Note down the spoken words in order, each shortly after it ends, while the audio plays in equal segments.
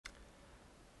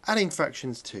Adding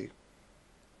fractions too.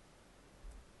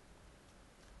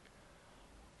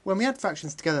 When we add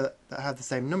fractions together that have the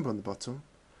same number on the bottom,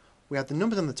 we add the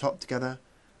numbers on the top together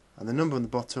and the number on the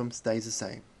bottom stays the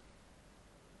same.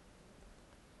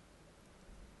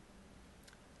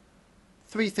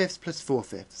 3/5 plus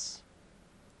 4/5.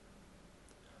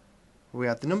 We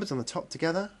add the numbers on the top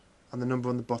together and the number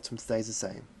on the bottom stays the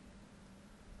same.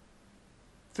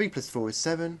 3 plus 4 is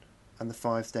 7 and the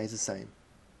 5 stays the same.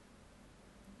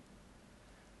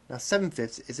 Now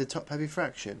 7/5 is a top-heavy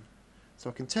fraction, so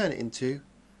I can turn it into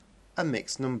a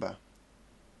mixed number.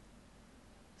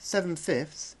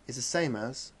 7/5 is the same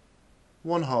as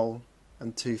 1 whole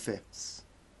and 2/5.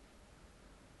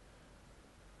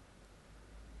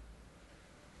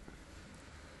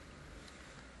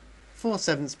 Four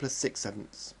sevenths plus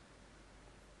 6/7.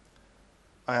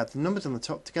 I add the numbers on the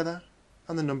top together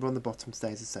and the number on the bottom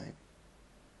stays the same.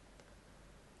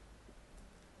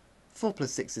 4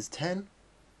 plus 6 is 10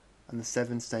 and the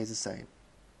 7 stays the same.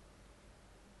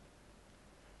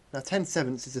 Now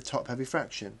 10/7 is a top-heavy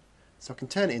fraction, so I can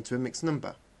turn it into a mixed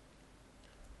number.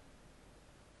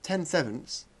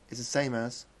 10/7 is the same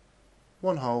as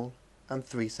 1 whole and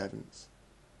 3/7.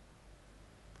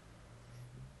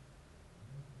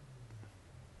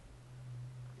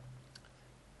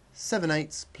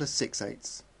 7/8 plus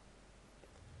 6/8.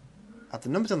 Add the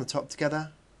numbers on the top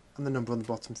together and the number on the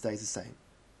bottom stays the same.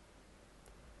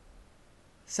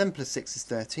 7 plus 6 is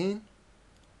 13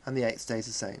 and the 8 stays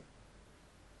the same.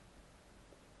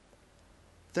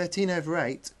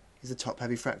 13/8 is a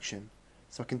top-heavy fraction,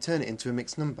 so I can turn it into a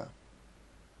mixed number.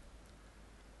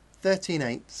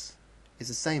 13/8 is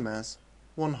the same as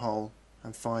 1 whole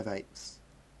and 5/8.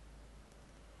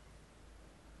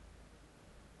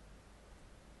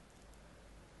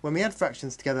 When we add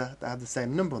fractions together that have the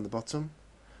same number on the bottom,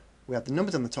 we add the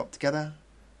numbers on the top together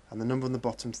and the number on the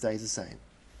bottom stays the same.